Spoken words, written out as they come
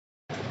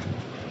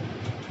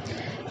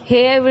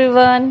Hey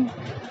everyone.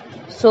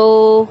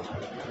 So,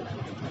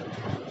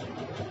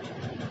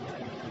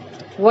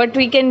 what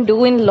we can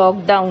do in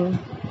lockdown?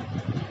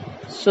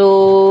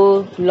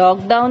 So,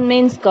 lockdown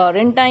means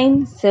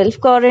quarantine, self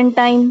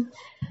quarantine.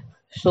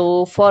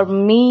 So, for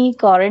me,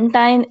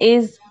 quarantine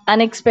is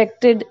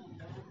unexpected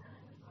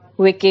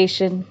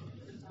vacation.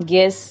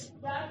 Yes,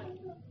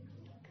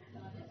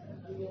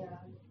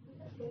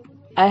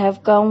 I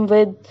have come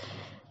with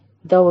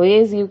the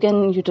ways you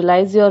can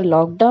utilize your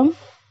lockdown.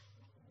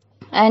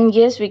 And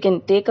yes, we can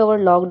take our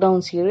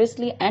lockdown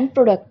seriously and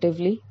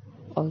productively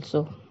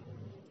also.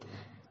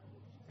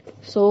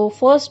 So,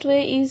 first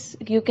way is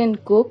you can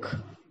cook.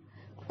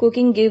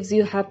 Cooking gives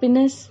you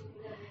happiness.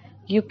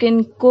 You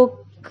can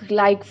cook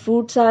like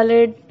fruit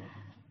salad,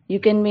 you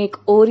can make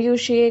Oreo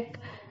shake,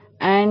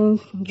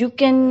 and you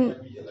can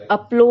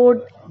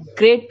upload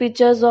great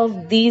pictures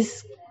of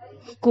these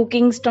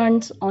cooking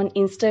stunts on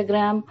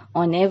Instagram,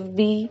 on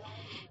FB,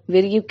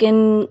 where you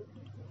can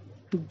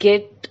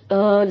get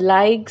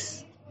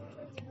likes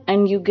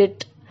and you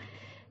get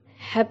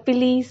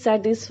happily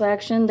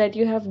satisfaction that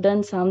you have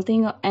done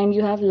something and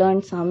you have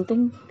learned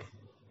something.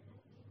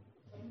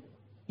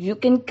 You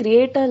can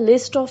create a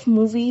list of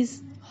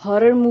movies,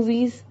 horror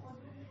movies.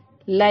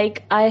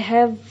 Like I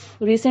have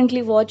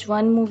recently watched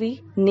one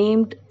movie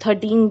named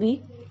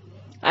 13B.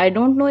 I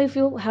don't know if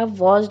you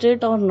have watched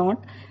it or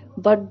not,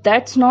 but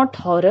that's not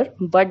horror,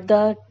 but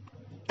the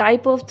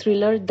type of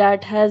thriller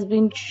that has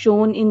been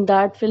shown in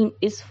that film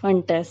is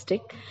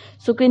fantastic.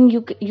 So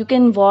you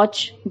can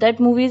watch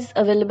that movie is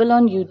available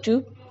on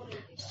YouTube.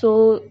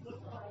 So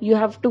you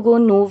have to go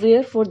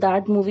nowhere for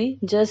that movie.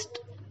 Just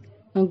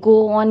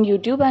go on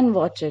YouTube and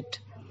watch it.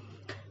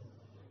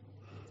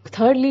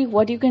 Thirdly,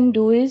 what you can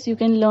do is you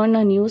can learn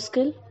a new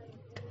skill.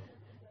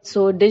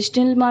 So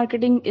digital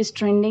marketing is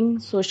trending,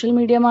 social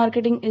media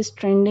marketing is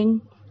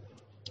trending,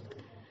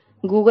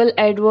 Google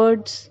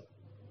AdWords,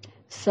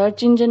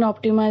 search engine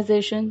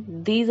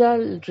optimization. These are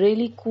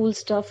really cool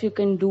stuff you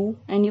can do,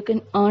 and you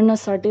can earn a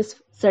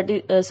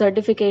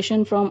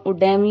certification from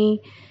Udemy,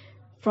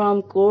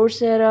 from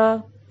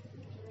Coursera,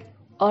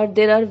 or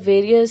there are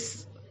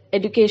various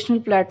educational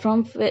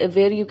platforms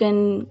where you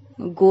can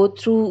go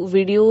through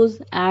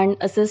videos and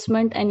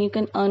assessment and you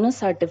can earn a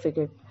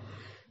certificate.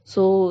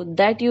 So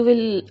that you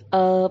will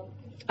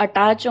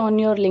attach on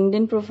your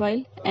LinkedIn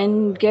profile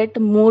and get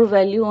more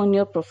value on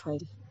your profile.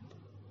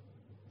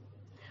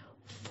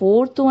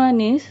 Fourth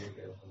one is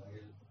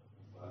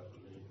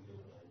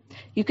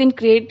you can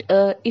create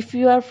if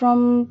you are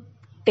from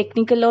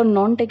technical or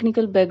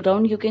non-technical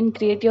background, you can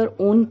create your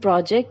own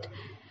project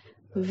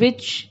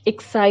which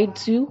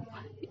excites you.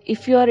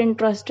 If you are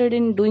interested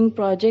in doing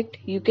project,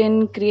 you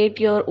can create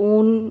your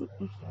own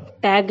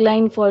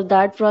tagline for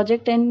that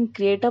project and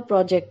create a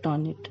project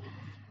on it.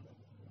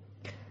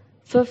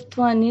 Fifth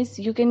one is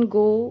you can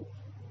do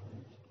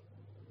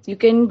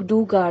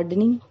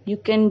gardening, you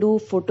can do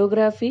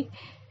photography.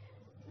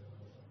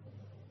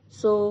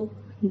 So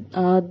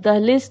the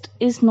list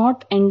is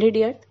not ended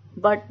yet,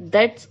 but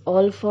that's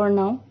all for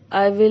now.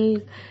 I will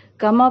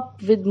come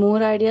up with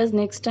more ideas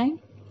next time.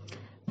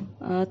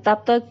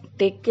 Tab tak,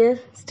 take care,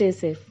 stay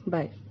safe.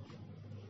 Bye.